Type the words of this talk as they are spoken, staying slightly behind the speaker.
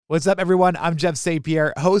What's up, everyone? I'm Jeff St.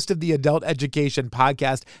 Pierre, host of the Adult Education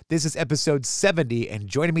Podcast. This is episode 70, and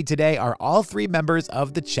joining me today are all three members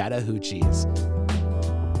of the Chattahoochees.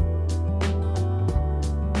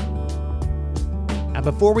 And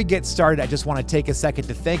before we get started, I just want to take a second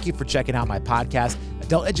to thank you for checking out my podcast.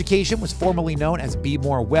 Adult Education was formerly known as Be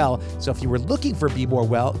More Well, so if you were looking for Be More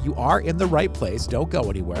Well, you are in the right place. Don't go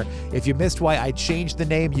anywhere. If you missed why I changed the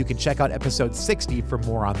name, you can check out episode 60 for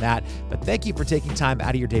more on that. But thank you for taking time out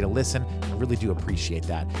of your day to listen. I really do appreciate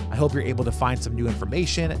that. I hope you're able to find some new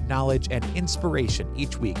information, knowledge, and inspiration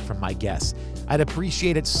each week from my guests. I'd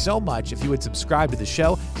appreciate it so much if you would subscribe to the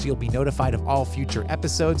show so you'll be notified of all future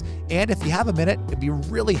episodes. And if you have a minute, it'd be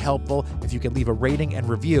really helpful if you could leave a rating and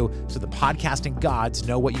review so the podcasting gods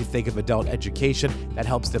know what you think of adult education. That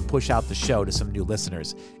helps them push out the show to some new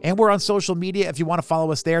listeners. And we're on social media. If you want to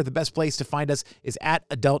follow us there, the best place to find us is at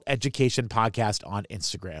Adult Education Podcast on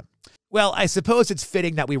Instagram. Well, I suppose it's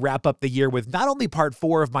fitting that we wrap up the year with not only part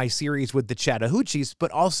 4 of my series with the Chattahoochees,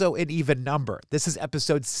 but also an even number. This is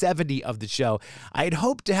episode 70 of the show. I had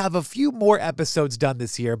hoped to have a few more episodes done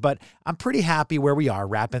this year, but I'm pretty happy where we are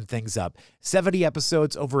wrapping things up. 70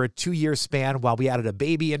 episodes over a 2-year span while we added a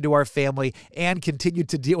baby into our family and continued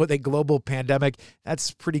to deal with a global pandemic.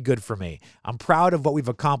 That's pretty good for me. I'm proud of what we've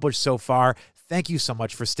accomplished so far. Thank you so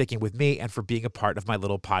much for sticking with me and for being a part of my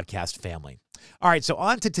little podcast family. All right, so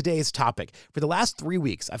on to today's topic. For the last 3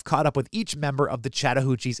 weeks, I've caught up with each member of the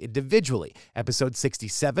Chattahoochees individually. Episode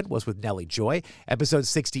 67 was with Nellie Joy. Episode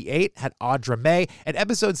 68 had Audra May. And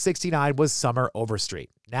episode 69 was Summer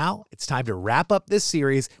Overstreet. Now, it's time to wrap up this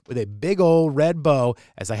series with a big old red bow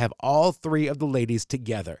as I have all 3 of the ladies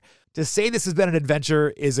together. To say this has been an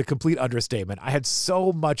adventure is a complete understatement. I had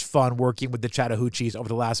so much fun working with the Chattahoochees over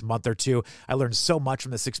the last month or two. I learned so much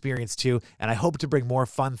from this experience too, and I hope to bring more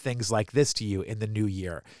fun things like this to you in the new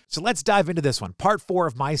year. So let's dive into this one, part 4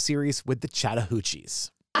 of my series with the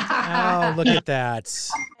Chattahoochees. Oh, look at that.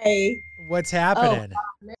 Hey. What's happening?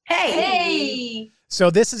 Oh. Hey. So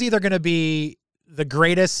this is either going to be the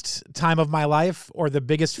greatest time of my life or the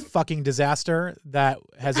biggest fucking disaster that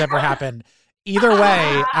has ever happened. Either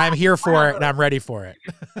way, I'm here for it and I'm ready for it.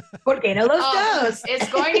 Porque no los dos. It's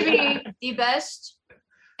going to be the best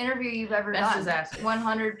interview you've ever done. Disaster.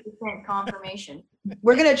 100% confirmation.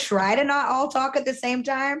 We're going to try to not all talk at the same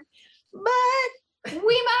time, but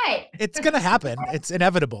We might. It's going to happen. It's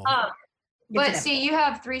inevitable. But see, you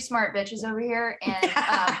have 3 smart bitches over here, and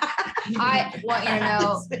I want you to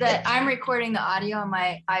know that I'm recording the audio on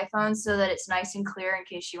my iPhone so that it's nice and clear in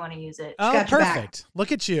case you want to use it. Oh, got your back. perfect.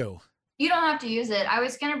 Look at you. You don't have to use it. I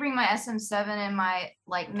was gonna bring my SM7 and my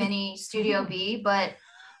mini Studio B, but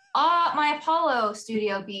my Apollo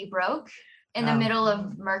Studio B broke in the middle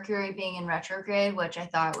of Mercury being in retrograde, which I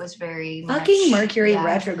thought was very fucking much, Mercury yeah.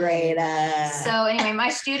 retrograde. So anyway, my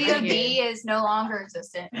Studio B is no longer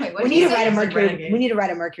existent. Wait, what we did need you to say? write a Mercury. We need to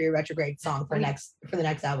write a Mercury retrograde song for the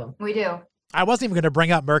next album. We do. I wasn't even going to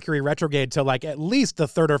bring up Mercury retrograde till at least the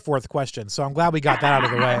 3rd or 4th question. So I'm glad we got that out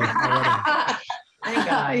of the way already. Thank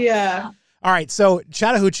God. Yeah. All right, so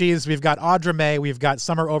Chattahoochees, we've got Audra May, we've got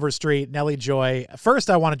Summer Overstreet, Nellie Joy.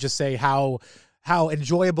 First, I want to just say how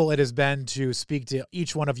enjoyable it has been to speak to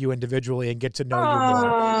each one of you individually and get to know you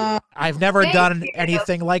more. I've never done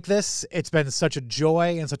anything like this. It's been such a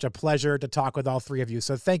joy and such a pleasure to talk with all 3 of you.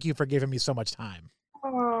 So thank you for giving me so much time.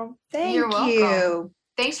 Oh, thank You're you. welcome.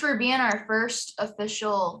 Thanks for being our first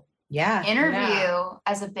official interview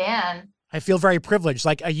as a band. I feel very privileged.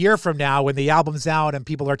 Like a year from now, when the album's out and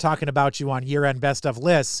people are talking about you on year-end best of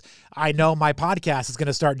lists, I know my podcast is going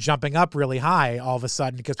to start jumping up really high all of a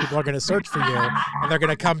sudden because people are going to search for you and they're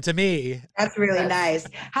going to come to me. That's really nice.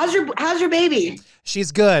 How's your baby?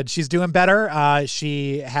 She's good. She's doing better.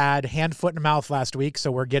 She had hand, foot, and mouth last week,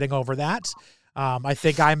 so we're getting over that. I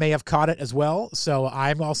think I may have caught it as well, so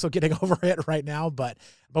I'm also getting over it right now, but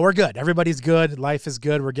we're good. Everybody's good. Life is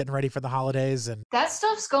good. We're getting ready for the holidays. And that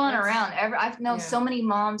stuff's going around. I've known so many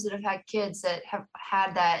moms that have had kids that have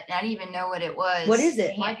had that, and I didn't even know what it was. What is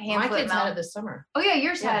it? My kids had it this summer. Oh yeah,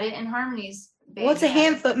 yours had it, and Harmony's baby. What's a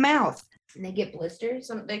hand, foot, mouth? And they get blisters.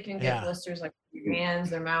 They can get blisters like their hands,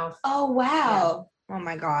 their mouth. Oh wow. Yeah. Oh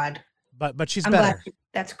my God. But she's I'm better. glad.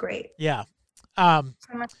 That's great. Yeah.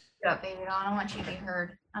 Up, baby doll. I don't want you to be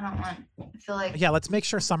heard. I feel like let's make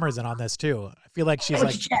sure Summer's in on this too. I feel like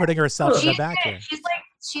she's putting herself in the back here.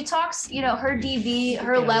 She talks, her DB,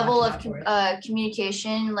 her level of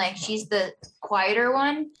communication, she's the quieter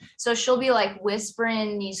one. So she'll be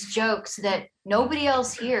whispering these jokes that nobody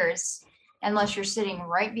else hears unless you're sitting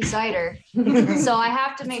right beside her. So I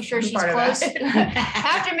have to make sure she's close.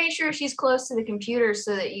 Have to make sure she's close to the computer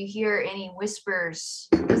so that you hear any whispers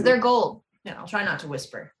because they're gold. Yeah, I'll try not to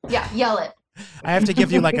whisper. Yeah, yell it. I have to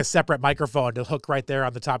give you like a separate microphone to hook right there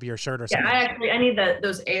on the top of your shirt or something. Yeah, I need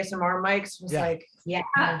those ASMR mics. It's like, Yeah.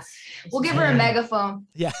 We'll give her a megaphone.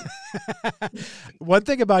 Yeah. One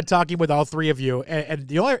thing about talking with all three of you, and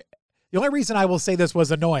the only reason I will say this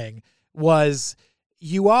was annoying was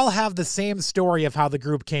you all have the same story of how the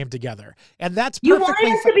group came together. And that's You perfectly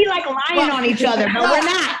wanted us to be like lying on each other, but we're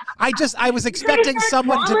not. I was expecting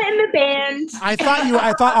someone to in the band. I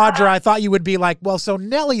thought Audra, I thought you would be like, well, so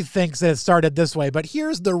Nelly thinks that it started this way, but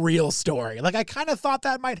here's the real story. Like, I kind of thought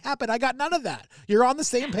that might happen. I got none of that. You're on the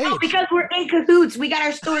same page. No, because we're in cahoots. We got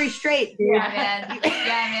our story straight. Dude. Yeah, man.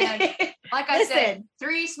 Yeah, man. Like I said,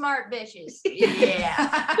 3 smart bitches.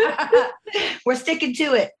 Yeah. We're sticking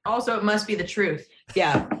to it. also, it must be the truth.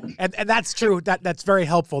 Yeah. And that's true. That's very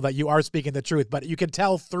helpful that you are speaking the truth, but you can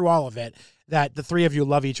tell through all of it that the three of you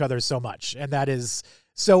love each other so much. And that is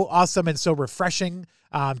so awesome and so refreshing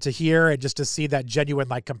to hear and just to see that genuine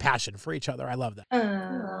like compassion for each other. I love that.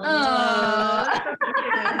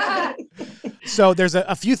 So there's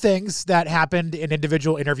a few things that happened in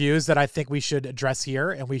individual interviews that I think we should address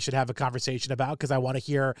here and we should have a conversation about because I want to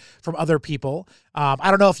hear from other people.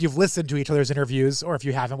 I don't know if you've listened to each other's interviews or if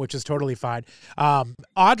you haven't, which is totally fine.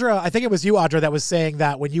 Audra, I think it was you, Audra, that was saying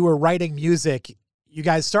that when you were writing music, you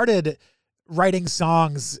guys started writing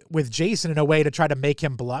songs with Jason in a way to try to make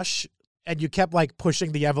him blush. And you kept like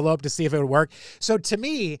pushing the envelope to see if it would work. So to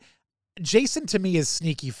me, Jason to me is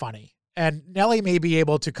sneaky funny. And Nelly may be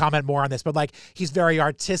able to comment more on this, but like he's very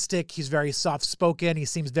artistic. He's very soft spoken. He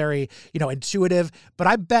seems very, intuitive, but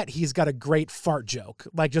I bet he's got a great fart joke,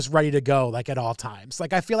 like just ready to go, like at all times.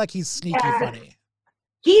 Like, I feel like he's sneaky funny.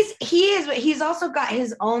 He's also got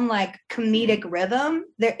his own like comedic rhythm.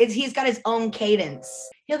 He's got his own cadence.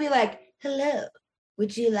 He'll be like, hello,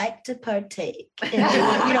 would you like to partake? And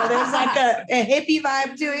there's like a hippie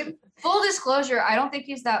vibe to him. Full disclosure, I don't think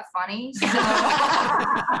he's that funny. So.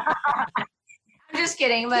 I'm just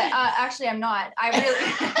kidding, but actually I'm not. I really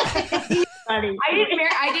He's funny.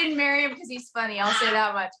 I didn't marry him because he's funny. I'll say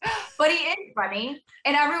that much. But he is funny,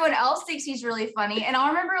 and everyone else thinks he's really funny. And I'll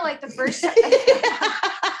remember like the first time. Okay,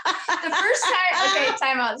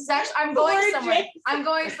 time out. This is actually, I'm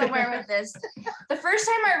going somewhere with this. The first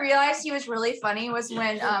time I realized he was really funny was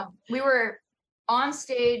when we were on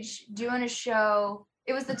stage doing a show.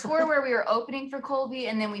 It was the tour where we were opening for Colby,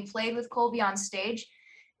 and then we played with Colby on stage.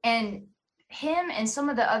 And him and some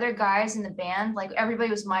of the other guys in the band, like everybody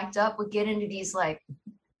was mic'd up, would get into these like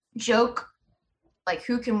joke, like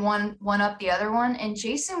who can one up the other one. And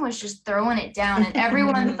Jason was just throwing it down, and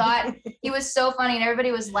everyone thought he was so funny, and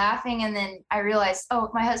everybody was laughing. And then I realized, oh,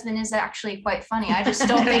 my husband is actually quite funny. I just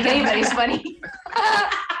don't think anybody's funny.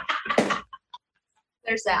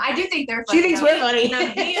 There's that. I do think they're funny. She thinks we're funny. No,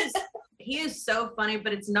 he is so funny,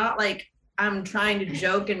 but it's not like I'm trying to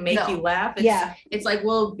joke and make you laugh. It's like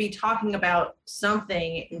we'll be talking about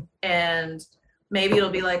something and maybe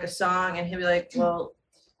it'll be like a song and he'll be like, well,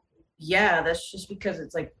 yeah, that's just because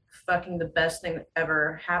it's like fucking the best thing that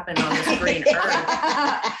ever happened on this green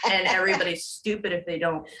earth. And everybody's stupid if they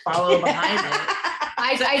don't follow behind it.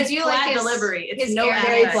 I do like his delivery. It's his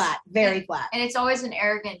very flat. And it's always an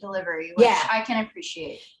arrogant delivery, which I can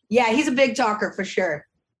appreciate. Yeah, he's a big talker for sure.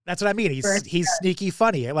 That's what I mean. He's sneaky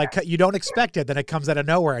funny. Like you don't expect it, then it comes out of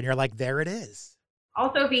nowhere, and you're like, there it is.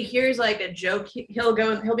 Also, if he hears like a joke, he'll be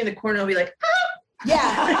in the corner. He'll be like,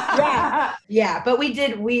 ah! Yeah. But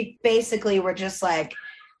we basically were just like,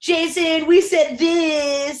 Jason, we said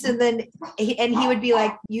this, and then he would be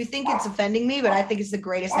like, you think it's offending me, but I think it's the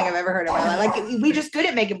greatest thing I've ever heard in my life. Like we just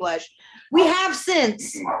couldn't make him blush. We have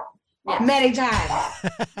since. Many times.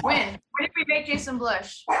 When did we make Jason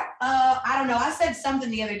blush? I don't know. I said something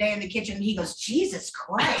the other day in the kitchen, and he goes, Jesus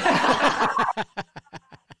Christ.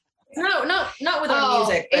 No, not with our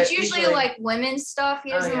music. It's usually like women's stuff. He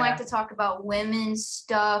doesn't like to talk about women's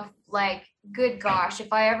stuff. Like, good gosh,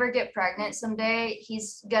 if I ever get pregnant someday,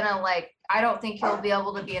 he's gonna I don't think he'll be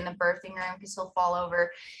able to be in the birthing room because he'll fall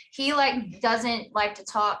over. He doesn't like to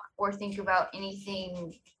talk or think about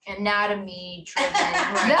anything anatomy driven.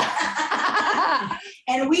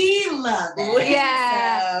 And we love it.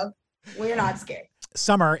 Yeah. So we're not scared.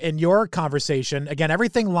 Summer, in your conversation, again,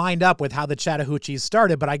 everything lined up with how the Chattahoochees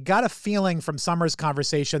started, but I got a feeling from Summer's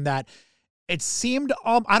conversation that it seemed,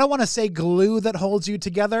 I don't want to say glue that holds you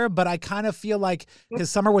together, but I kind of feel like, because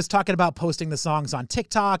Summer was talking about posting the songs on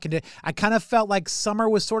TikTok, and I kind of felt like Summer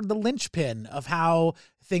was sort of the linchpin of how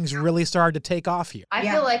things really started to take off here. I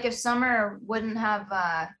feel like if Summer wouldn't have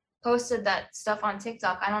posted that stuff on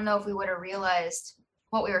TikTok, I don't know if we would have realized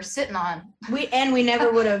what we were sitting on. We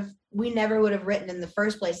never would have we never would have written in the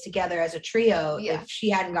first place together as a trio Yeah. if she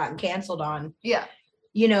hadn't gotten canceled on. Yeah.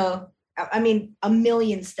 You know, I mean, a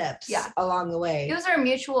million steps Yeah. along the way. It was our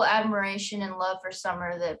mutual admiration and love for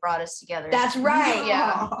Summer that brought us together. That's right.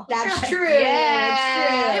 Yeah. That's true. Yeah.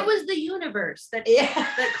 That's true. It was the universe that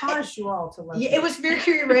Yeah. caused you all to love Yeah, me. it was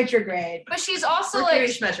Mercury retrograde. But she's also Mercury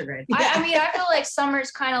like, retrograde. I mean, I feel like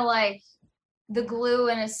Summer's kind of like the glue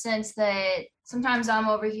in a sense that sometimes I'm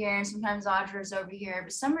over here and sometimes Audra's over here,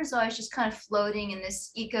 but Summer's always just kind of floating in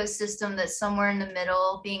this ecosystem that's somewhere in the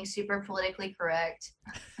middle, being super politically correct.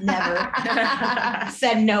 Never.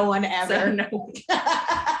 Said no one ever. So, no.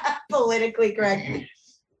 Politically correct.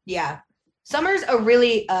 Yeah. Summer's a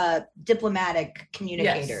really diplomatic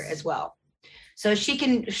communicator Yes. as well. So she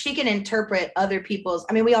can interpret other people's,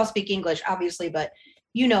 I mean, we all speak English, obviously, but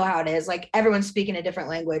you know how it is. Like everyone's speaking a different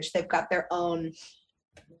language. They've got their own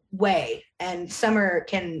way. And Summer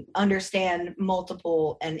can understand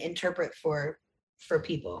multiple and interpret for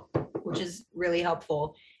people, which is really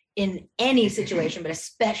helpful in any situation, but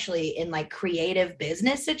especially in like creative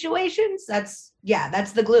business situations. That's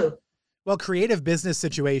the glue. Well, creative business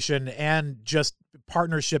situation and just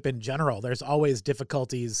partnership in general, there's always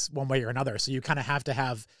difficulties one way or another. So you kind of have to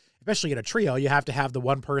have, especially in a trio, you have to have the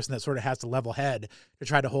one person that sort of has to level head to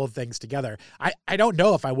try to hold things together. I don't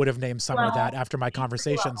know if I would have named Summer that after my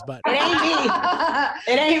conversations, but It ain't me.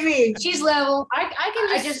 It ain't me. She's level. I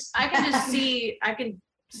can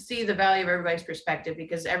see the value of everybody's perspective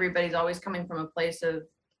because everybody's always coming from a place of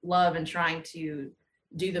love and trying to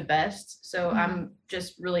do the best. So I'm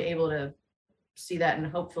just really able to see that and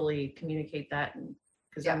hopefully communicate that. And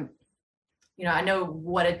because I'm, you know, I know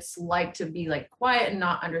what it's like to be like quiet and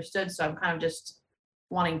not understood. So I'm kind of just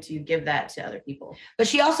wanting to give that to other people. But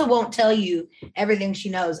she also won't tell you everything she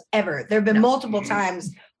knows ever. There have been multiple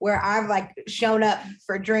times where I've like shown up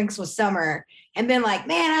for drinks with Summer and been like,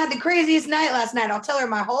 man, I had the craziest night last night. I'll tell her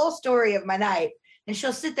my whole story of my night. And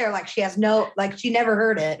she'll sit there like she has like she never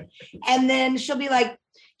heard it. And then she'll be like,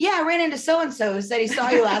 yeah, I ran into so-and-so who said he saw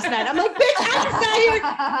you last night. I'm like, bitch, I just got here.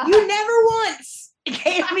 You never once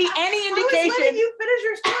gave me any indication. I was letting you finish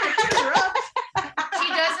your story. I can't interrupt. She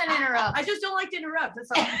doesn't interrupt. I just don't like to interrupt. That's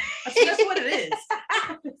all. That's what it is.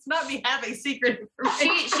 It's not me having secret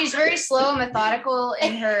information. She's very slow and methodical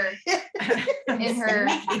in her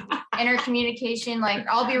communication. Like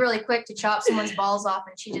I'll be really quick to chop someone's balls off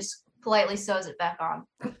and she just politely sews it back on.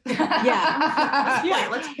 Yeah.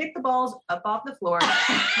 Let's pick the balls up off the floor.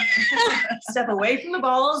 Step away from the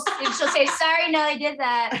balls. And she'll say, sorry, Nelly did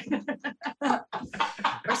that.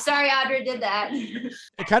 Or sorry, Audra did that.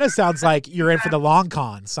 it kind of sounds like you're in for the long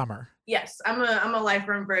con, Summer. Yes, I'm a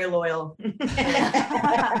lifer. I'm very loyal.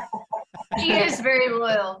 She is very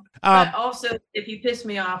loyal. But also, if you piss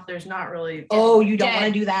me off, there's not really. Oh, you don't want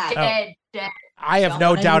to do that. Dead. I have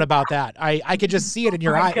no doubt about that. I could just see it in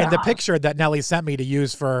your eye. In the picture that Nelly sent me to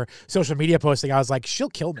use for social media posting, I was like, she'll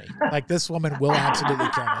kill me. Like this woman will absolutely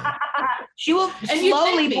kill me. She will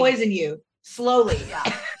slowly poison you. Slowly. Yeah.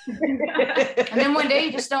 And then one day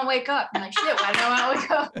you just don't wake up. I'm like, shit, why don't I wake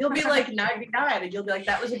up? You'll be like 99 and you'll be like,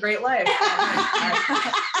 that was a great life.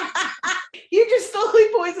 You just slowly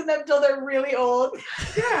poison them till they're really old.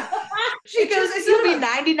 Yeah. She goes, you'll be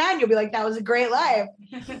 99. You'll be like, that was a great life.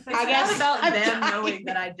 I guess it's about them knowing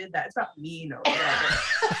that I did that. It's about me knowing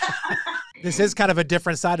that I did. This is kind of a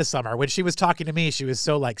different side of Summer. When she was talking to me, she was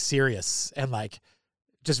so like serious and like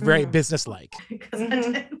just very businesslike. Because I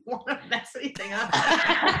didn't want to mess anything up.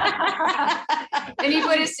 And you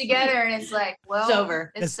put us together and it's like, well, It's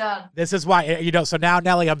over. It's done. This is why, you know, so now,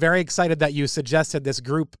 Nelly, I'm very excited that you suggested this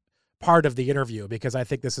group part of the interview because I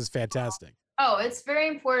think this is fantastic. Oh, it's very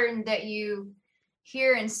important that you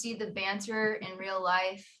hear and see the banter in real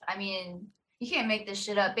life. I mean, you can't make this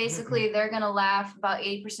shit up. Basically, they're going to laugh about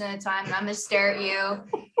 80% of the time and I'm going to stare at you.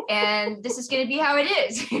 And this is going to be how it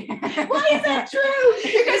is. Why is that true?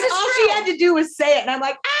 Because all true. she had to do was say it. And I'm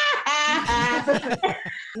like, ah.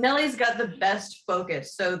 Nelly's got the best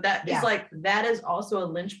focus. So that is like, that is also a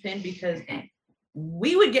linchpin because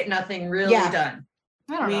we would get nothing really done.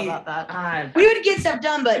 I don't know about that. We would get stuff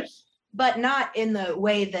done, but not in the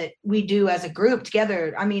way that we do as a group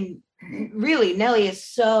together. I mean, really, Nelly is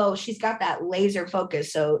she's got that laser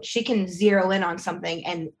focus. So she can zero in on something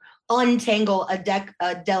and untangle a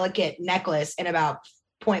delicate necklace in about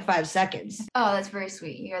 0.5 seconds. Oh, that's very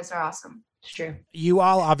sweet. You guys are awesome. It's true. You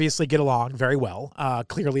all obviously get along very well,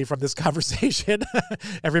 clearly from this conversation.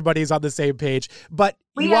 Everybody's on the same page. But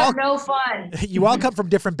we have no fun. You all come from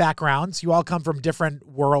different backgrounds. You all come from different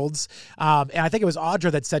worlds. And I think it was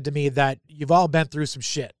Audra that said to me that you've all been through some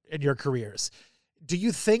shit in your careers. Do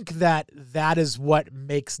you think that is what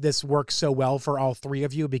makes this work so well for all three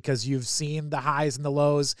of you, because you've seen the highs and the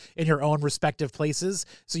lows in your own respective places?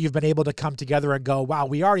 So you've been able to come together and go, wow,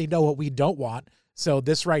 we already know what we don't want. So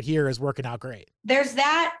this right here is working out great. There's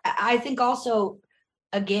that. I think also,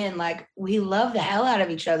 again, like we love the hell out of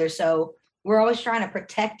each other. So we're always trying to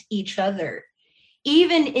protect each other,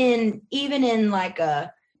 even in like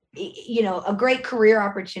a great career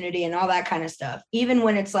opportunity and all that kind of stuff. Even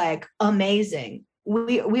when it's like amazing,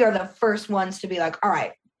 we are the first ones to be like, all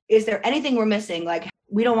right, is there anything we're missing? Like,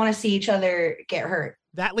 we don't want to see each other get hurt.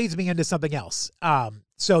 That leads me into something else.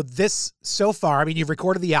 So far, I mean, you've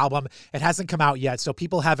recorded the album. It hasn't come out yet, so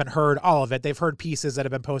people haven't heard all of it. They've heard pieces that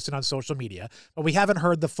have been posted on social media, but we haven't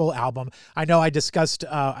heard the full album. I know I discussed,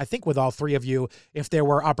 I think with all three of you, if there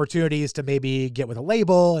were opportunities to maybe get with a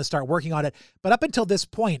label and start working on it. But up until this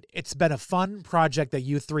point, it's been a fun project that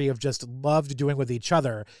you three have just loved doing with each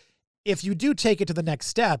other. If you do take it to the next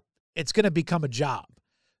step, it's going to become a job.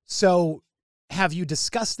 So have you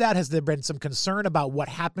discussed that? Has there been some concern about what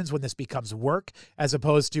happens when this becomes work as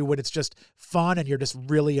opposed to when it's just fun and you're just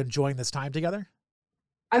really enjoying this time together?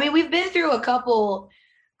 I mean, we've been through a couple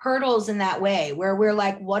hurdles in that way where we're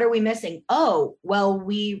like, what are we missing? Oh, well,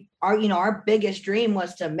 our biggest dream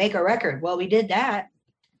was to make a record. Well, we did that.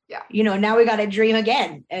 Yeah. Now we got to dream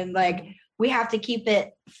again. And like, we have to keep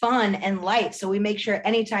it fun and light. So we make sure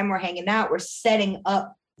anytime we're hanging out, we're setting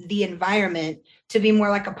up the environment to be more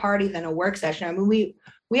like a party than a work session. I mean, we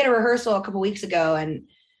had a rehearsal a couple weeks ago, and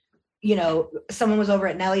someone was over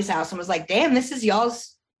at Nelly's house and was like, damn, this is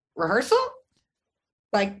y'all's rehearsal?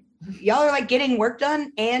 Like, y'all are like getting work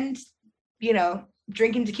done and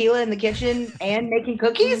drinking tequila in the kitchen and making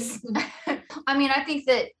cookies? I mean, I think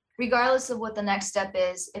that regardless of what the next step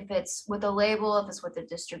is, if it's with a label, if it's with a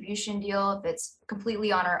distribution deal, if it's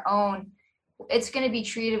completely on our own, it's going to be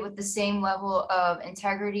treated with the same level of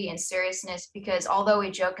integrity and seriousness, because although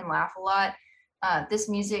we joke and laugh a lot, this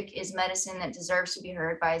music is medicine that deserves to be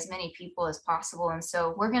heard by as many people as possible. And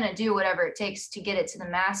so we're going to do whatever it takes to get it to the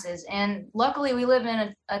masses. And luckily we live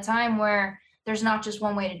in a time where there's not just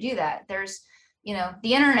one way to do that. There's, the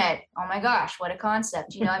internet. Oh my gosh, what a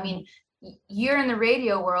concept. I mean, you're in the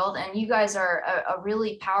radio world and you guys are a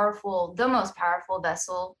really powerful, the most powerful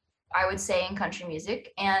vessel, I would say, in country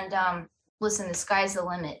music. And, listen, the sky's the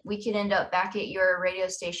limit. We could end up back at your radio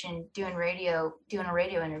station doing a radio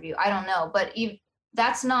interview. I don't know, but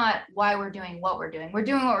that's not why we're doing what we're doing. We're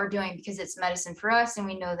doing what we're doing because it's medicine for us, and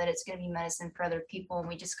we know that it's going to be medicine for other people, and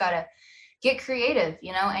we just got to get creative,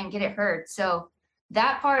 and get it heard. So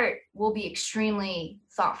that part we'll be extremely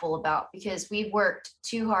thoughtful about, because we've worked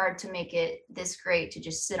too hard to make it this great to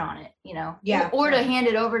just sit on it, Yeah. or to hand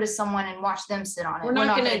it over to someone and watch them sit on it. We're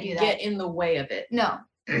not going to do that. get in the way of it. No.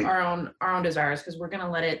 our own desires, because we're going to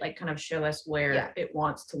let it like kind of show us where it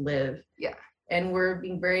wants to live. Yeah. And we're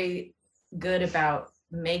being very good about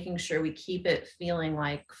making sure we keep it feeling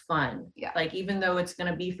like fun. Yeah. Like, even though it's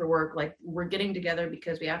going to be for work, like we're getting together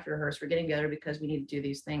because we have to rehearse, we're getting together because we need to do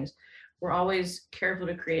these things. We're always careful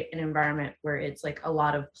to create an environment where it's like a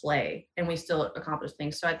lot of play and we still accomplish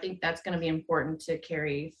things. So I think that's going to be important to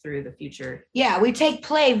carry through the future. Yeah, we take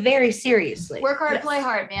play very seriously. Work hard, play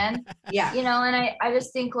hard, man. Yeah. And I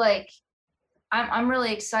just think like I'm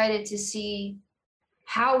really excited to see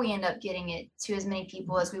how we end up getting it to as many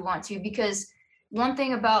people as we want to, because one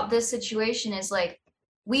thing about this situation is like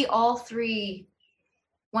we all three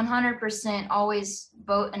 100% always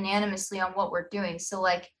vote unanimously on what we're doing. So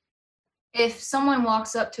like, if someone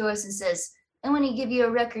walks up to us and says, I want to give you a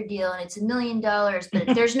record deal and it's $1 million,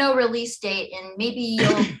 but there's no release date and maybe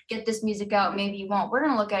you'll get this music out, maybe you won't, we're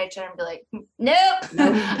going to look at each other and be like,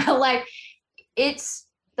 nope. Like, it's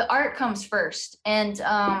the art comes first. And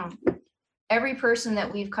every person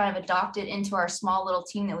that we've kind of adopted into our small little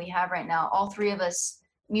team that we have right now, all three of us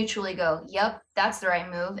mutually go, yep, that's the right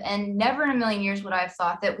move. And never in a million years would I have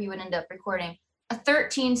thought that we would end up recording a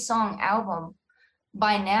 13-song album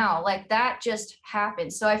by now. Like, that just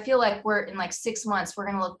happened. So I feel like we're in like 6 months, we're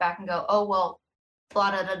going to look back and go, oh, well,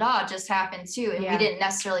 blah, da, da, da just happened too. And we didn't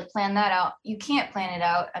necessarily plan that out. You can't plan it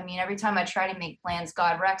out. I mean, every time I try to make plans,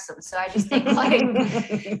 God wrecks them. So I just think like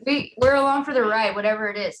we're along for the ride, whatever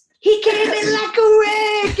it is. He came in like a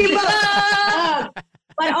wrecking ball.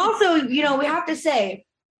 But also, we have to say,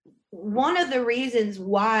 one of the reasons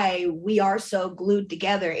why we are so glued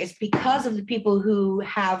together is because of the people who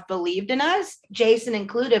have believed in us, Jason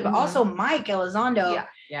included, but also Mike Elizondo.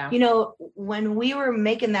 Yeah. When we were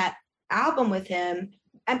making that album with him,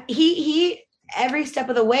 he every step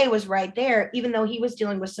of the way was right there, even though he was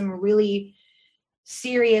dealing with some really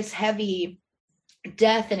serious, heavy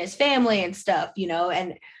death in his family and stuff, you know,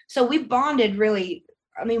 and so we bonded really.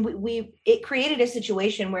 I mean, it created a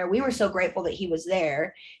situation where we were so grateful that he was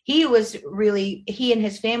there. He and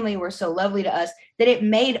his family were so lovely to us that it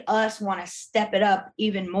made us want to step it up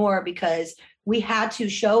even more, because we had to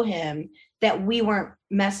show him that we weren't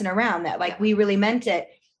messing around, that like we really meant it.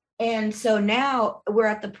 And so now we're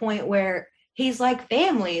at the point where he's like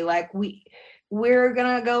family, like we're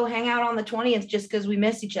gonna go hang out on the 20th just because we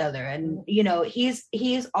miss each other. And you know, he's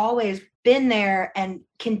always been there and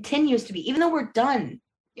continues to be, even though we're done.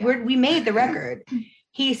 We made the record.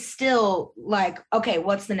 He's still like, okay,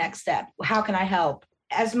 what's the next step? How can I help?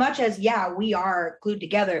 As much as, yeah, we are glued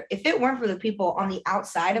together. If it weren't for the people on the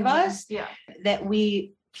outside of us, that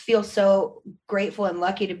we feel so grateful and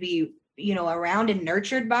lucky to be, you know, around and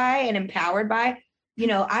nurtured by and empowered by, you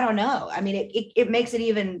know, I don't know. I mean, it makes it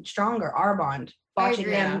even stronger, our bond, watching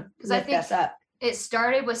them lift us up. It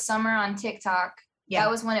started with Summer on TikTok. That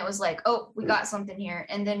was when it was like, oh, we got something here.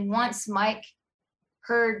 And then once Mike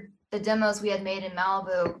heard the demos we had made in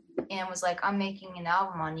Malibu and was like, I'm making an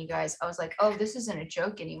album on you guys, I was like, oh, this isn't a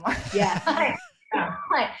joke anymore. Yeah.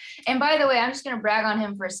 And by the way, I'm just going to brag on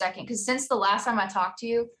him for a second, because since the last time I talked to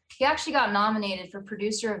you, he actually got nominated for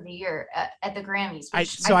Producer of the Year at the Grammys. I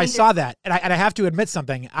saw that, and I have to admit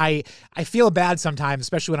something. I feel bad sometimes,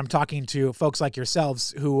 especially when I'm talking to folks like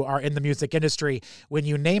yourselves who are in the music industry, when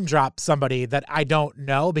you name drop somebody that I don't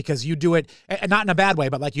know, because you do it, and not in a bad way,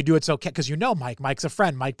 but like you do it so because you know Mike. Mike's a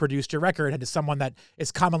friend. Mike produced your record, and is someone that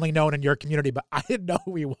is commonly known in your community, but I didn't know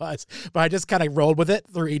who he was. But I just kind of rolled with it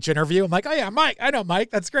through each interview. I'm like, oh yeah, Mike. I know Mike.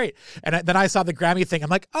 That's great. And then I saw the Grammy thing. I'm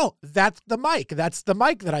like, oh, that's the Mike. That's the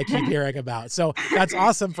Mike that I keep hearing about. So that's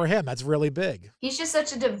awesome for him. That's really big. He's just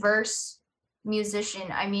such a diverse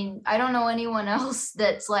musician. I mean, I don't know anyone else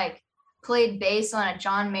that's like played bass on a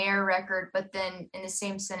John Mayer record, but then in the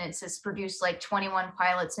same sentence has produced like 21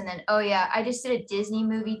 Pilots, and then, oh yeah, I just did a Disney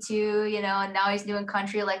movie too, you know, and now he's doing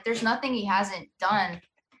country. Like there's nothing he hasn't done.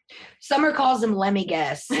 Summer calls him Let Me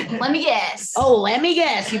Guess. Let me guess. Oh, Let Me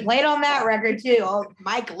Guess. You played on that record too. Oh,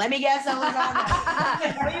 Mike, let me guess. I was on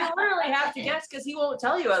that. Well, you literally have to guess because he won't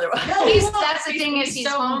tell you otherwise. That's the thing is he's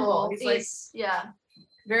so humble. He's like,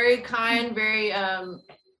 very kind, very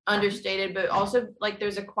understated, but also like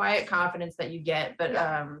there's a quiet confidence that you get, but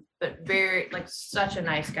very like such a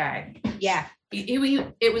nice guy. Yeah.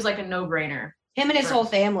 It was like a no-brainer. Him and his whole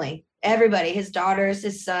family. Everybody, his daughters,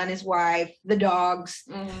 his son, his wife, the dogs.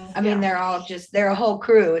 I mean, they're a whole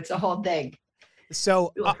crew. It's a whole thing.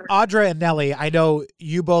 So Audra and Nelly, I know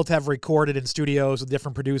you both have recorded in studios with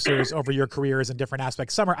different producers over your careers in different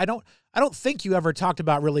aspects. Summer, I don't think you ever talked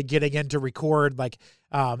about really getting in to record like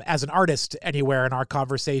as an artist anywhere in our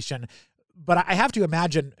conversation. But I have to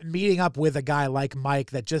imagine meeting up with a guy like Mike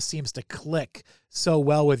that just seems to click so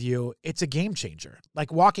well with you. It's a game changer.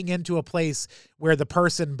 Like walking into a place where the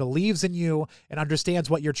person believes in you and understands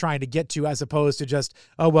what you're trying to get to, as opposed to just,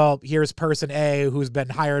 oh, well, here's person A who's been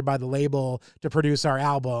hired by the label to produce our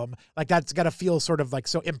album. Like that's got to feel sort of like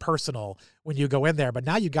so impersonal when you go in there. But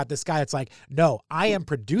now you got this guy. It's like, no, I am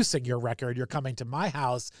producing your record. You're coming to my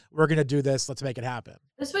house. We're going to do this. Let's make it happen.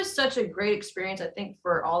 This was such a great experience, I think,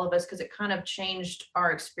 for all of us, because it kind of changed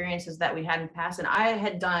our experiences that we had in the past. And I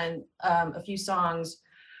had done a few songs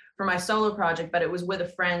for my solo project, but it was with a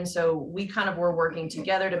friend. So we kind of were working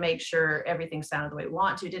together to make sure everything sounded the way we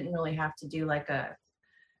want to. Didn't really have to do like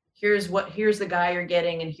here's the guy you're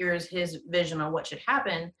getting and here's his vision on what should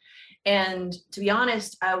happen. And to be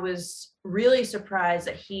honest, I was really surprised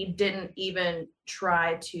that he didn't even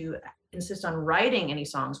try to insist on writing any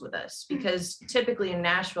songs with us, because typically in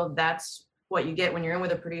Nashville, that's what you get when you're in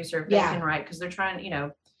with a producer. If they can write, because they're trying,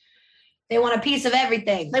 they want a piece of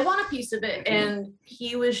everything. They want a piece of it. And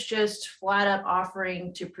he was just flat up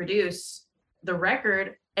offering to produce the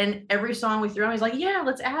record. And every song we threw him, he's like, yeah,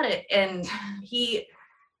 let's add it. And he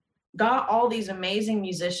got all these amazing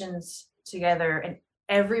musicians together, and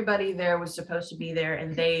everybody there was supposed to be there.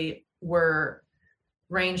 And they were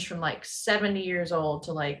ranged from like 70 years old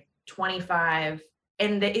to like 25.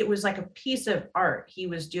 And it was like a piece of art he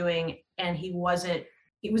was doing. And he was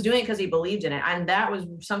doing it because he believed in it. And that was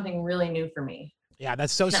something really new for me. Yeah,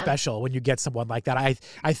 that's so special when you get someone like that.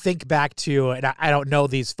 I think back to, and I don't know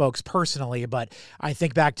these folks personally, but I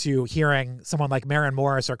think back to hearing someone like Maren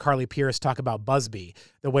Morris or Carly Pearce talk about Busby,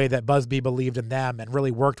 the way that Busby believed in them and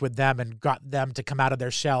really worked with them and got them to come out of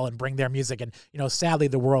their shell and bring their music. And, sadly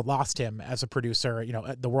the world lost him as a producer,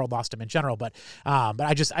 the world lost him in general. But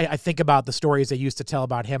I think about the stories they used to tell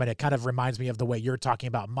about him, and it kind of reminds me of the way you're talking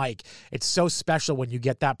about Mike. It's so special when you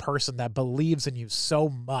get that person that believes in you so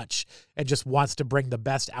much and just wants to bring the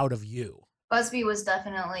best out of you. Busby was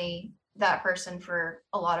definitely that person for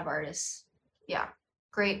a lot of artists. Yeah.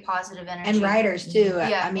 Great positive energy. And writers too.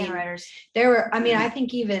 Yeah, I mean, and writers. there were, I mean, I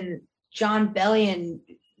think even John Bellion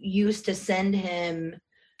used to send him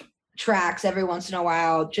tracks every once in a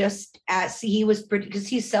while, just as he was, because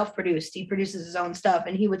he's self-produced, he produces his own stuff,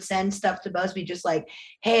 and he would send stuff to Busby just like,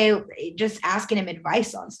 hey, just asking him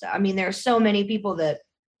advice on stuff. I mean, there are so many people that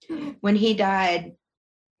when he died,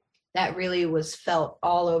 that really was felt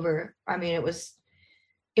all over. I mean, it was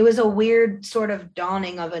a weird sort of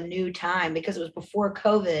dawning of a new time, because it was before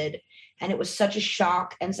COVID, and it was such a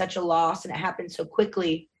shock and such a loss, and it happened so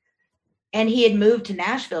quickly. And he had moved to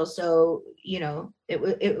Nashville, so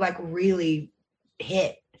it like really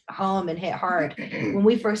hit home and hit hard. When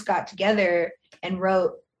we first got together and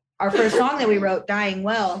wrote our first song that we wrote, Dying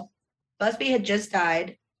Well, Busby had just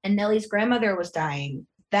died and Nellie's grandmother was dying.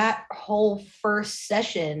 That whole first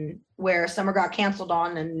session where Summer got canceled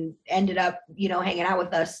on and ended up, hanging out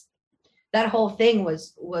with us, that whole thing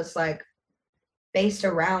was like based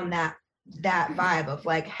around that vibe of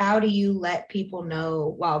like, how do you let people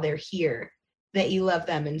know while they're here that you love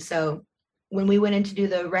them? And so when we went in to do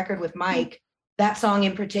the record with Mike, that song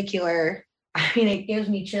in particular, I mean, it gives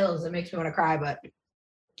me chills. It makes me want to cry, but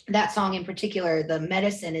that song in particular, the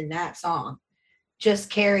medicine in that song just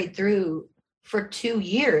carried through for 2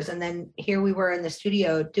 years. And then here we were in the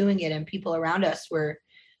studio doing it, and people around us were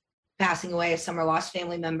passing away. Some are lost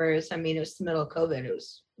family members. I mean, it was the middle of COVID. It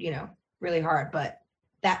was, really hard, but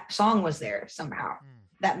that song was there somehow.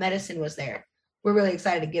 That medicine was there. We're really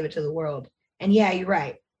excited to give it to the world. And yeah, you're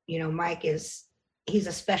right. Mike he's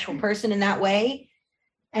a special person in that way,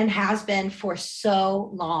 and has been for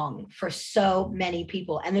so long, for so many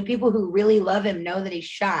people. And the people who really love him know that he's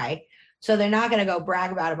shy. So they're not going to go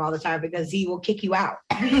brag about him all the time, because he will kick you out.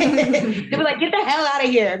 They'll be like, get the hell out of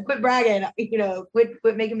here. Quit bragging,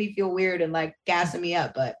 quit making me feel weird and like gassing me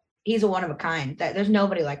up. But he's a one of a kind. There's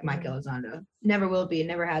nobody like Mike Elizondo. Never will be,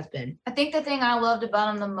 never has been. I think the thing I loved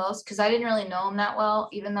about him the most, because I didn't really know him that well,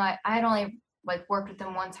 even though I had only like worked with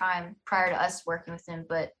him one time prior to us working with him.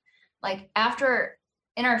 But like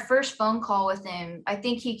in our first phone call with him, I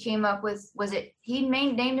think he came up with, he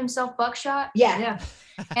named himself Buckshot? Yeah.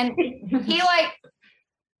 And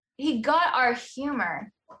he got our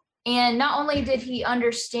humor. And not only did he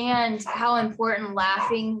understand how important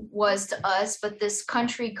laughing was to us, but this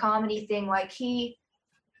country comedy thing, like he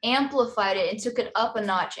amplified it and took it up a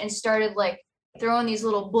notch and started like throwing these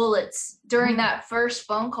little bullets during that first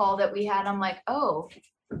phone call that we had. I'm like, oh,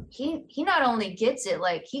 he not only gets it,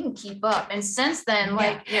 like he can keep up. And since then,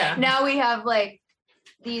 now we have like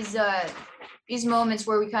these moments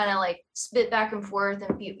where we kind of like spit back and forth,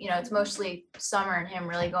 and it's mostly Summer and him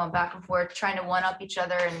really going back and forth, trying to one up each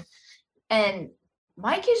other. And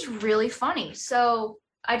Mike is really funny. So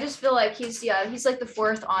I just feel like he's like the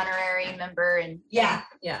fourth honorary member, and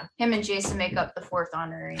him and Jason make up the fourth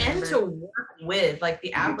honorary member. And to work with, like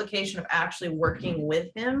the application of actually working with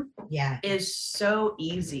him is so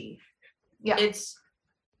easn't it's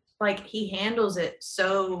like he handles it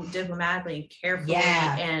so diplomatically and carefully,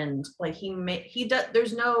 and like he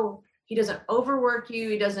doesn't overwork you,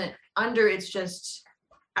 he doesn't it's just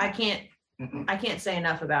I can't say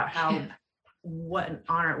enough about what an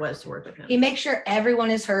honor it was to work with him. He makes sure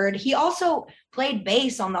everyone is heard. He also played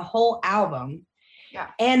bass on the whole album. Yeah.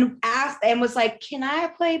 And asked and was like, can I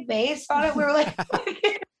play bass on it? We were like,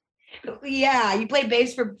 yeah, you play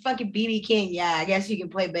bass for fucking BB King. Yeah, I guess you can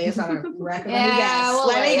play bass on a record.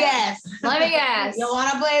 Let me guess. You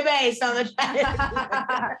want to play bass on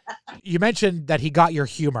the You mentioned that he got your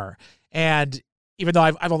humor, and even though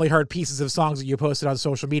I've only heard pieces of songs that you posted on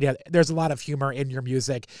social media, there's a lot of humor in your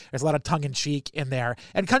music. There's a lot of tongue-in-cheek in there.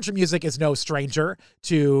 And country music is no stranger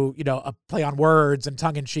to, a play on words and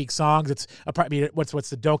tongue-in-cheek songs. It's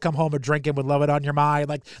what's the Don't Come Home a Drinkin' with Love It on Your Mind.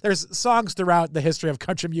 Like there's songs throughout the history of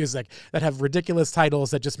country music that have ridiculous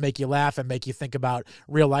titles that just make you laugh and make you think about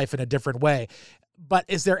real life in a different way. But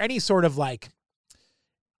is there any sort of like,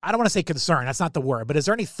 I don't want to say concern, that's not the word, but is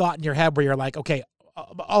there any thought in your head where you're like, okay,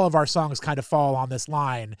 all of our songs kind of fall on this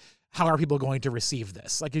line. How are people going to receive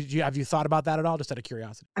this? Like, have you thought about that at all? Just out of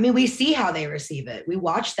curiosity. I mean, we see how they receive it. We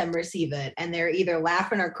watch them receive it, and they're either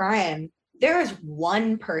laughing or crying. There is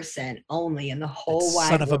one person only in the whole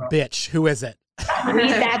wide world. Son of a bitch. Who is it?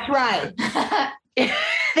 That's right.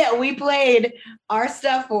 That we played our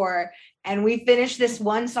stuff for. And we finished this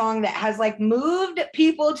one song that has like moved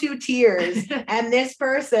people to tears. And this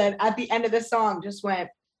person at the end of the song just went,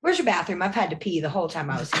 where's your bathroom? I've had to pee the whole time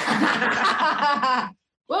I was here.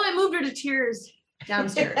 Well, I moved her to tears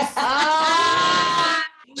downstairs.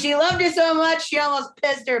 She loved it so much, she almost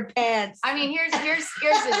pissed her pants. I mean, here's the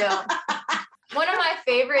deal. One of my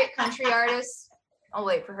favorite country artists. I'll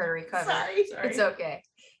wait for her to recover. Sorry. It's okay.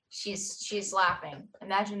 She's laughing.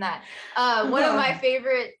 Imagine that. One of my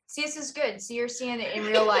favorite. See, this is good. So you're seeing it in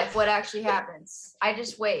real life. What actually happens? I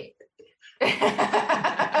just wait. You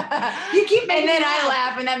keep making and then me I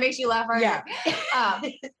laugh, and that makes you laugh harder. Yeah.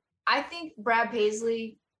 I think Brad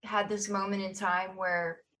Paisley had this moment in time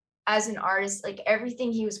where, as an artist, like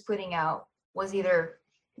everything he was putting out was either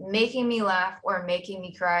making me laugh or making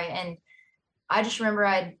me cry. And I just remember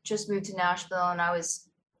I just moved to Nashville, and I was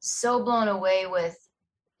so blown away with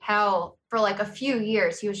how for like a few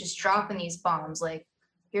years he was just dropping these bombs. Like,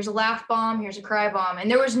 here's a laugh bomb, here's a cry bomb, and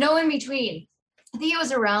there was no in between. I think it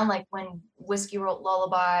was around like when Whiskey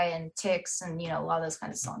Lullaby and Ticks and, a lot of those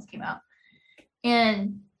kinds of songs came out.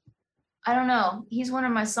 And I don't know, he's one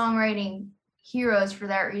of my songwriting heroes for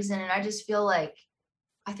that reason. And I just feel like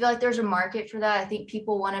there's a market for that. I think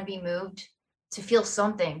people want to be moved to feel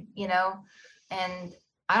something, and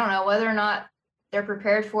I don't know whether or not they're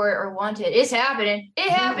prepared for it or want it. It's happening. It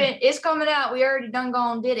happened. It's coming out. We already done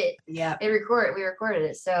gone did it. Yeah. We recorded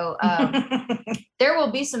it. So there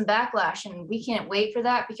will be some backlash, and we can't wait for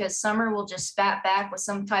that because Summer will just spat back with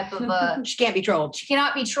some type of she can't be trolled. She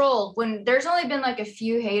cannot be trolled. When there's only been like a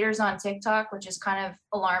few haters on TikTok, which is kind of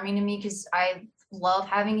alarming to me because I love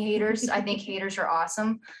having haters. I think haters are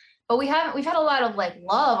awesome. But we've had a lot of like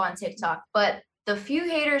love on TikTok, but the few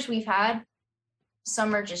haters we've had,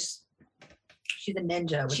 Summer just she's a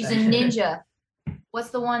ninja. She's a ninja. What's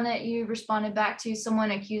the one that you responded back to?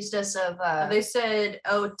 Someone accused us of they said,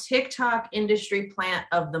 TikTok industry plant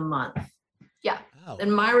of the month. Yeah. Oh.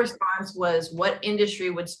 And my response was, what industry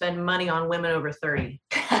would spend money on women over 30?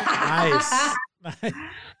 Nice.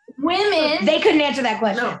 Women. They couldn't answer that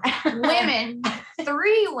question. No. Women.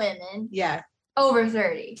 3 women. Yeah. Over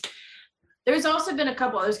 30. There's also been a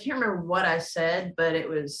couple, I just can't remember what I said, but it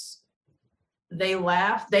was, they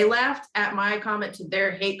laughed at my comment to their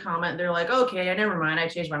hate comment. They're like, okay, never mind. I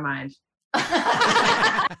changed my mind.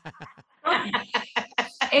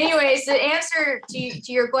 Anyways, the answer to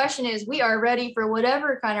your question is we are ready for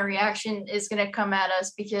whatever kind of reaction is going to come at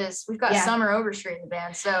us because we've got Summer Overstreet in the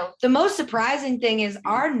band. So the most surprising thing is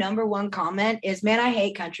our number one comment is, man, I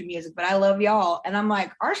hate country music, but I love y'all. And I'm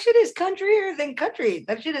like, our shit is countryer than country.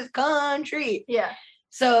 That shit is country. Yeah.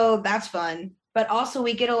 So that's fun. But also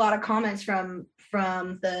we get a lot of comments from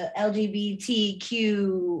the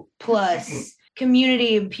LGBTQ plus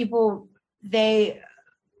community. People,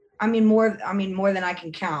 more than I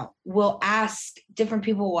can count, different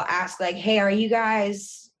people will ask like, hey, are you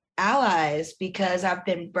guys allies? Because I've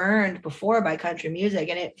been burned before by country music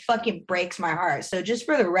and it fucking breaks my heart. So just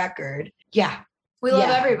for the record, we love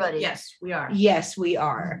everybody. Yes, we are. Yes, we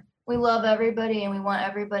are. We love everybody and we want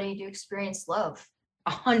everybody to experience love.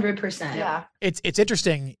 100%. Yeah. It's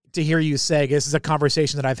interesting to hear you say, this is a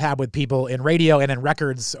conversation that I've had with people in radio and in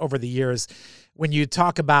records over the years. When you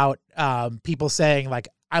talk about people saying like,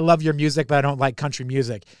 I love your music, but I don't like country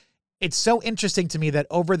music. It's so interesting to me that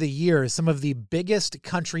over the years, some of the biggest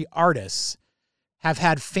country artists have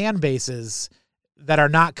had fan bases that are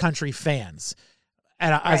not country fans.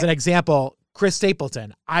 And as an example, Chris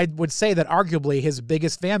Stapleton, I would say that arguably his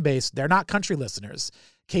biggest fan base, they're not country listeners.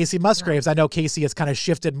 Casey Musgraves, I know Casey has kind of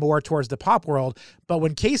shifted more towards the pop world, but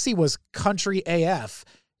when Casey was country AF,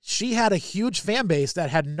 she had a huge fan base that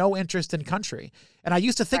had no interest in country. And I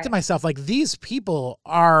used to think to myself, like, these people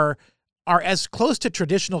are as close to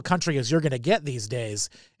traditional country as you're going to get these days.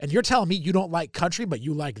 And you're telling me you don't like country, but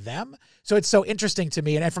you like them? So it's so interesting to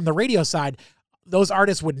me. And from the radio side, those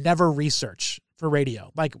artists would never research for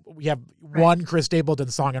radio. Like we have one Chris Stapleton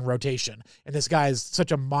song in rotation, and this guy is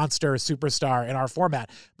such a monster superstar in our format,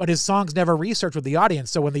 but his songs never research with the audience.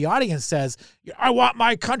 So when the audience says, I want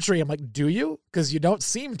my country, I'm like, do you? Because you don't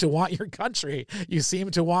seem to want your country. You seem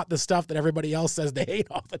to want the stuff that everybody else says they hate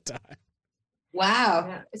all the time. Wow.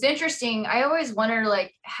 Yeah. It's interesting. I always wonder,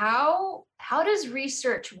 like, how does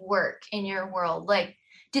research work in your world? Like,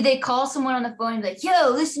 do they call someone on the phone and be like, yo,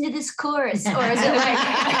 listen to this chorus? Or is it like,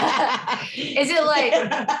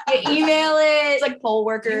 you email it? It's like poll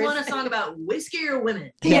workers. You want a song about whiskey or women?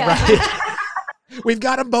 Yeah. Right. We've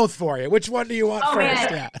got them both for you. Which one do you want first? Man.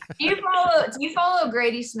 Yeah. Do you follow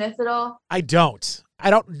Grady Smith at all? I don't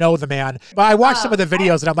know the man, but I watch some of the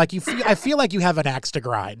videos and I'm like, I feel like you have an axe to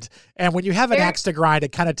grind. And when you have an axe to grind,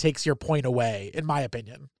 it kind of takes your point away, in my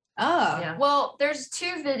opinion. Oh, yeah. Well, there's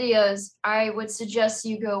 2 videos I would suggest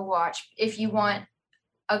you go watch if you want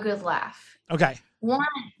a good laugh. Okay.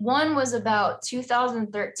 One was about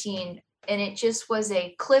 2013, and it just was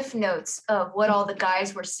a cliff notes of what all the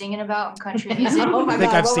guys were singing about in country music. Oh my I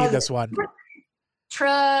think God, I've what seen was this it? one.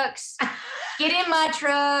 Trucks, get in my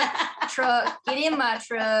truck, truck. Get in my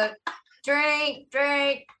truck. Drink.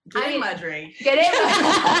 Get in my drink. Get in.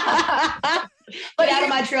 Get out of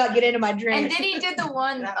my truck. Get into my drink. And then he did the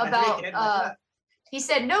one about. He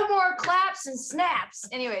said, "No more claps and snaps."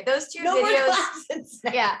 Anyway, those two videos.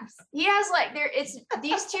 Yeah, he has like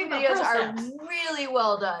these two videos are really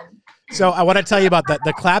well done. So I want to tell you about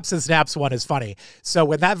the claps and snaps one is funny. So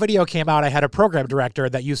when that video came out, I had a program director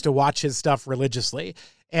that used to watch his stuff religiously.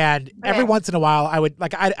 And every once in a while I would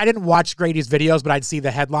I didn't watch Grady's videos, but I'd see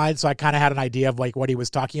the headlines. So I kind of had an idea of like what he was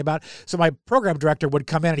talking about. So my program director would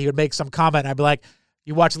come in and he would make some comment. And I'd be like,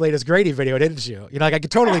 "You watched the latest Grady video, didn't you?" You know, like I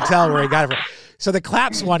could totally tell where he got it from. So the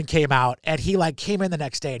claps one came out and he like came in the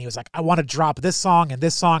next day and he was like, "I want to drop this song and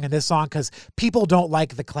this song and this song because people don't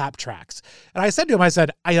like the clap tracks." And I said to him, I said,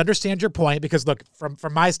 "I understand your point because look, from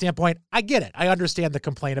my standpoint, I get it. I understand the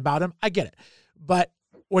complaint about him. I get it. But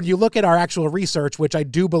when you look at our actual research, which I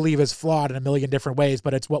do believe is flawed in a million different ways,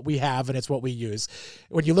 but it's what we have and it's what we use.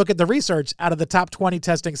 When you look at the research, out of the top 20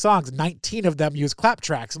 testing songs, 19 of them use clap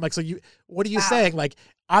tracks." I'm like, so what are you saying? Like,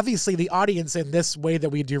 obviously the audience in this way that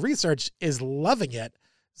we do research is loving it.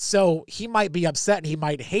 So he might be upset and he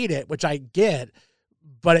might hate it, which I get,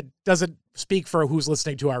 but it doesn't speak for who's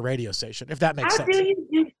listening to our radio station, if that makes sense.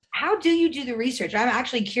 How do you do the research? I'm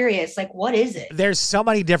actually curious. Like, what is it? There's so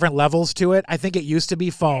many different levels to it. I think it used to be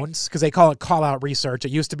phones because they call it call out research.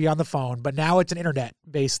 It used to be on the phone, but now it's an internet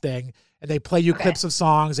based thing. And they play you clips of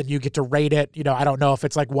songs and you get to rate it. You know, I don't know if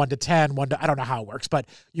it's like 1 to 10, I don't know how it works, but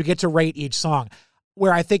you get to rate each song.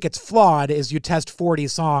 Where I think it's flawed is you test 40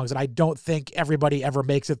 songs, and I don't think everybody ever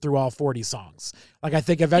makes it through all 40 songs. Like, I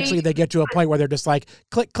think eventually they get to a point where they're just like,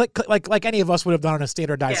 click, click, click, like any of us would have done on a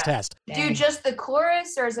standardized test. Do just the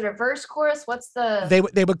chorus, or is it a verse chorus? What's the...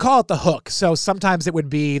 They would call it the hook. So sometimes it would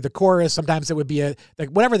be the chorus, sometimes it would be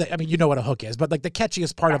whatever I mean, you know what a hook is, but like the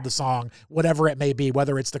catchiest part of the song, whatever it may be,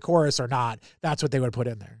 whether it's the chorus or not, that's what they would put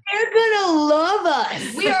in there. They're gonna love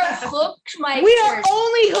us. We are hooked, Mike. We are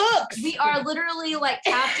only hooks. We are literally like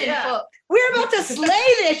Captain Hook. We're about to slay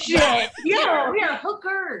this shit. We are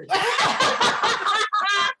hookers.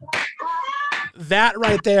 That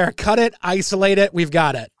right there, cut it, isolate it, we've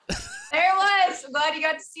got it. There it was. I'm glad you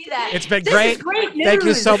got to see that. It's been great. Is great news. Thank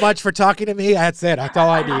you so much for talking to me. That's it. That's all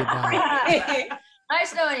I need now.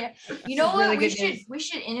 Nice knowing you. You know what? Really we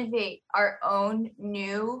should innovate our own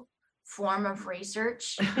new form of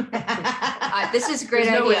research. This is a great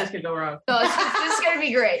idea. No way this could go wrong. No, this is gonna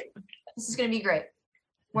be great. This is gonna be great.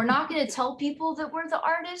 We're not gonna tell people that we're the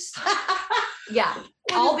artist. Yeah,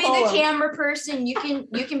 I'll be the camera person. You can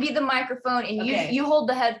be the microphone, and you hold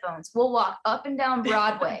the headphones. We'll walk up and down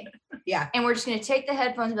Broadway. Yeah, and we're just gonna take the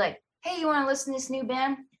headphones and be like, "Hey, you want to listen to this new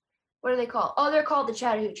band? What are they called? Oh, they're called the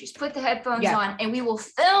Chattahoochees." Put the headphones on, and we will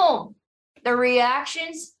film the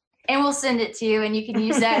reactions. And we'll send it to you, and you can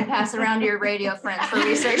use that and pass it around to your radio friends for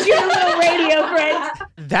research. Your little radio friends.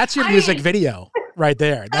 That's your music video right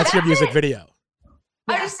there. That's your music video.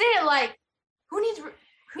 I'm just saying, like, who needs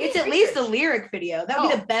it's at least a lyric video. That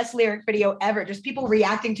would be the best lyric video ever. Just people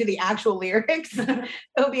reacting to the actual lyrics. It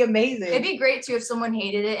would be amazing. It'd be great, too, if someone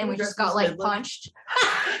hated it and we just got, like, punched.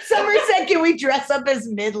 Summer said, "Can we dress up as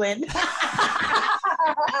Midland?"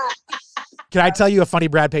 Can I tell you a funny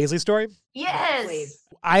Brad Paisley story? Yes. Please.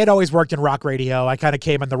 I had always worked in rock radio. I kind of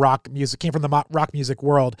came from the rock music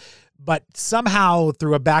world, but somehow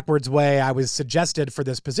through a backwards way, I was suggested for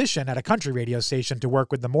this position at a country radio station to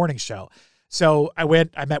work with the morning show. So I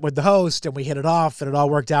met with the host and we hit it off and it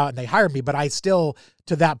all worked out and they hired me, but I still,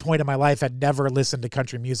 to that point in my life, had never listened to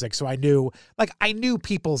country music. So I knew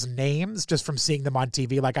people's names just from seeing them on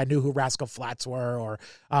TV. Like I knew who Rascal Flatts were, or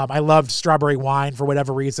I loved Strawberry Wine for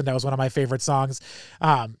whatever reason. That was one of my favorite songs.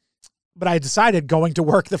 But I decided going to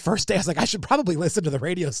work the first day, I was like, I should probably listen to the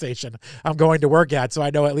radio station I'm going to work at so I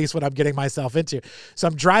know at least what I'm getting myself into. So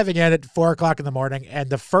I'm driving in at 4:00 in the morning, and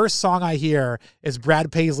the first song I hear is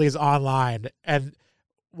Brad Paisley's Online. And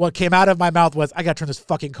what came out of my mouth was, I got to turn this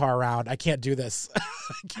fucking car around. I can't do this.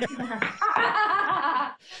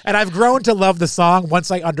 And I've grown to love the song. Once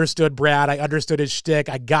I understood Brad, I understood his shtick.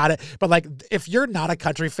 I got it. But like, if you're not a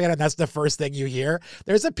country fan and that's the first thing you hear,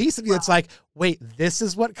 there's a piece of you that's like, wait, this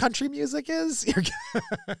is what country music is?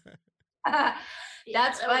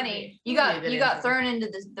 That's funny. You got thrown into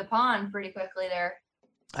the pond pretty quickly there.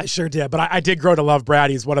 I sure did. But I did grow to love Brad.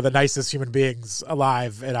 He's one of the nicest human beings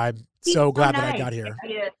alive. And I'm so glad that I got here.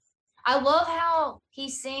 I love how he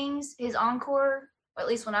sings his encore. Or at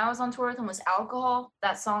least when I was on tour with him, was Alcohol,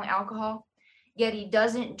 that song Alcohol, yet he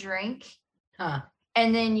doesn't drink. Huh.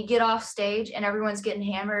 And then you get off stage and everyone's getting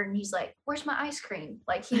hammered and he's like, where's my ice cream?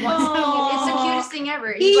 Like he wants it's the cutest thing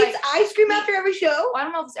ever. He eats ice cream after every show? I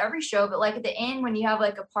don't know if it's every show, but like at the end when you have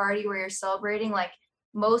like a party where you're celebrating, like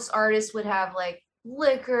most artists would have like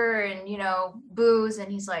liquor and, you know, booze, and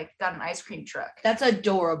he's like got an ice cream truck. That's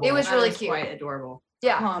adorable. It was really cute. Quite adorable.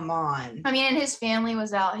 Yeah. Come on. I mean, and his family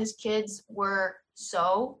was out. His kids were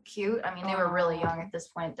so cute. I mean, they were really young at this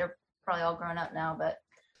point. They're probably all grown up now, but.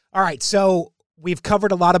 All right. So we've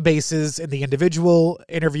covered a lot of bases in the individual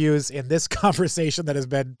interviews in this conversation that has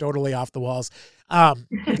been totally off the walls.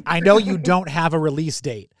 I know you don't have a release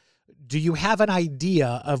date. Do you have an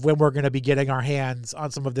idea of when we're going to be getting our hands on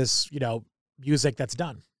some of this, you know, music that's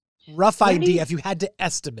done? Rough idea if you had to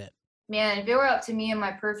estimate. Man, if it were up to me in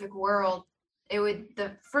my perfect world,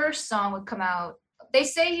 the first song would come out. They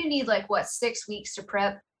say you need like 6 weeks to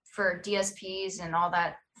prep for DSPs and all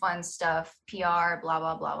that fun stuff, PR, blah,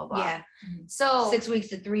 blah, blah, blah, blah. Yeah. So 6 weeks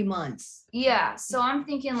to 3 months. Yeah. So I'm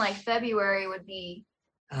thinking like February would be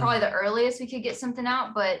probably the earliest we could get something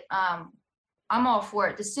out, but I'm all for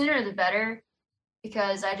it. The sooner the better,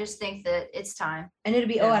 because I just think that it's time. And it'll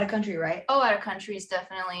be Out of Country, right? Out of Country is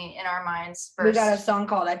definitely in our minds first. We got a song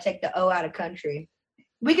called I Take the Out of Country.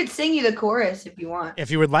 We could sing you the chorus if you want. If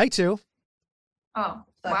you would like to. Oh,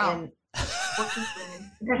 wow.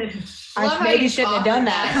 I maybe shouldn't have done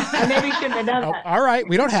that. I maybe shouldn't have done that. All right.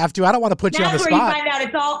 We don't have to. I don't want to put you on the spot. That's where you find out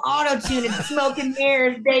it's all auto-tune and smoke and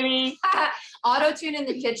mirrors, baby. Auto-tune in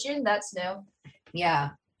the kitchen? That's new.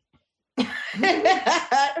 Yeah.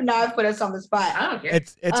 Now I've put us on the spot. I don't care.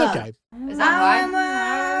 It's okay. Is that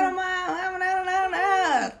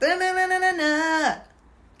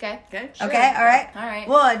okay. Okay. Sure. Okay, all right. All right.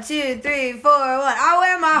 1, 2, 3, 4, 1. I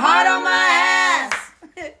wear my heart on my ass,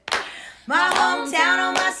 my hometown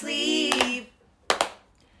on my sleeve.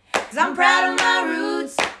 'Cause I'm proud of my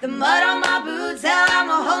roots, the mud on my boots. Hell, I'm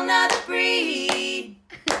a whole nother breed.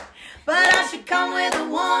 But I should come with a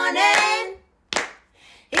warning.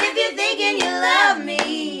 If you're thinking you love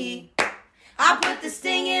me, I put the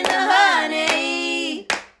sting in the honey,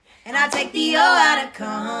 and I take the O out of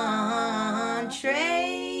country.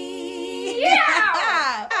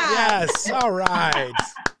 Yeah! Yes. All right.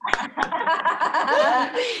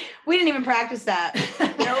 We didn't even practice that.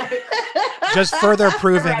 Just further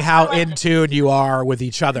proving how in tune you are with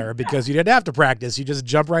each other, because you didn't have to practice. You just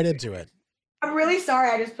jump right into it. I'm really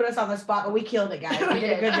sorry I just put us on the spot, but we killed it, guys. We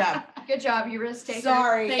did a good job. Good job, you risk taker.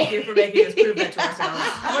 Sorry. Thank you for making us prove that to ourselves.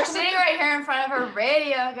 We're sitting right here in front of a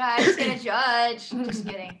radio, guys. Who's gonna judge? Just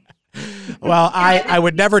kidding. Well, I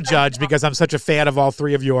would never judge because I'm such a fan of all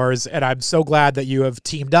three of yours, and I'm so glad that you have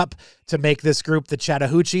teamed up to make this group the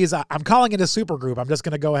Chattahoochees. I'm calling it a super group. I'm just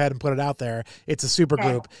going to go ahead and put it out there. It's a super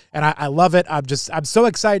group, and I love it. I'm so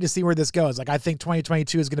excited to see where this goes. Like, I think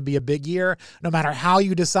 2022 is going to be a big year. No matter how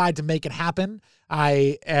you decide to make it happen,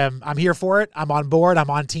 I'm here for it. I'm on board. I'm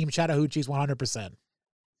on Team Chattahoochees 100%.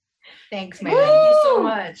 Thanks, man. Thank you so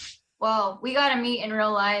much. Well, we got to meet in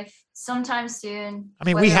real life sometime soon. I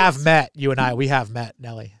mean, we have met, you and I. We have met,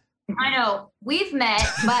 Nelly. I know. We've met,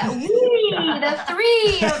 but the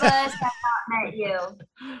three of us, have not met you.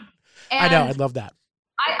 And I know. I'd love that.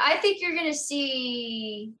 I think you're going to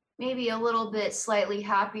see maybe a little bit slightly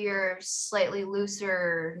happier, slightly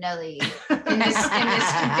looser Nelly in this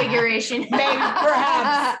configuration. Maybe,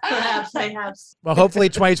 perhaps. Well, hopefully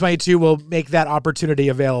 2022 will make that opportunity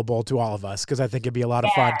available to all of us, because I think it'd be a lot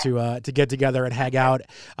of fun to get together and hang out.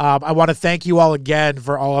 I want to thank you all again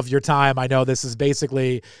for all of your time. I know this is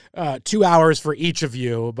basically 2 hours for each of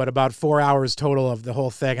you, but about 4 hours total of the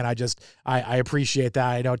whole thing. And I appreciate that.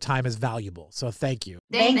 I know time is valuable. So thank you.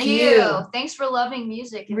 Thank you. Thanks for loving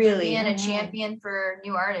music and really for being a champion for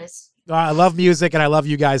new artists. I love music and I love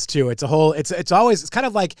you guys too. It's kind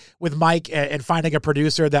of like with Mike and finding a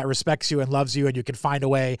producer that respects you and loves you and you can find a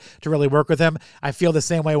way to really work with him. I feel the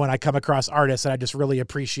same way when I come across artists that I just really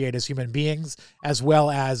appreciate as human beings as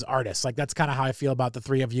well as artists. Like, that's kind of how I feel about the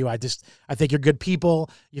three of you. I think you're good people.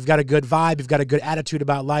 You've got a good vibe. You've got a good attitude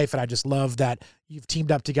about life. And I just love that you've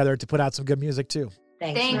teamed up together to put out some good music too.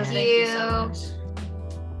 Thank you so much.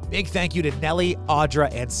 Big thank you to Nelly,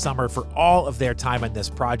 Audra, and Summer for all of their time on this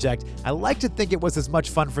project. I like to think it was as much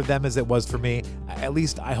fun for them as it was for me. At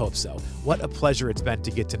least I hope so. What a pleasure it's been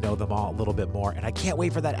to get to know them all a little bit more. And I can't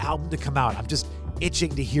wait for that album to come out. I'm just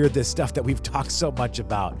itching to hear this stuff that we've talked so much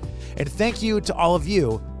about. And thank you to all of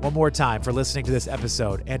you one more time for listening to this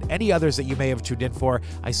episode and any others that you may have tuned in for.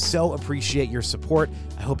 I so appreciate your support.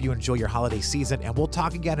 I hope you enjoy your holiday season, and we'll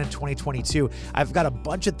talk again in 2022. I've got a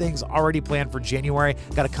bunch of things already planned for January.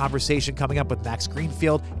 Got a conversation coming up with Max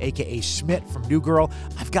Greenfield, aka Schmidt from New Girl.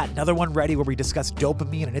 I've got another one ready where we discuss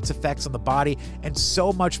dopamine and its effects on the body and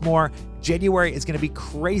so much more. January is going to be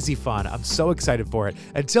crazy fun. I'm so excited for it.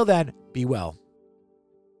 Until then, be well.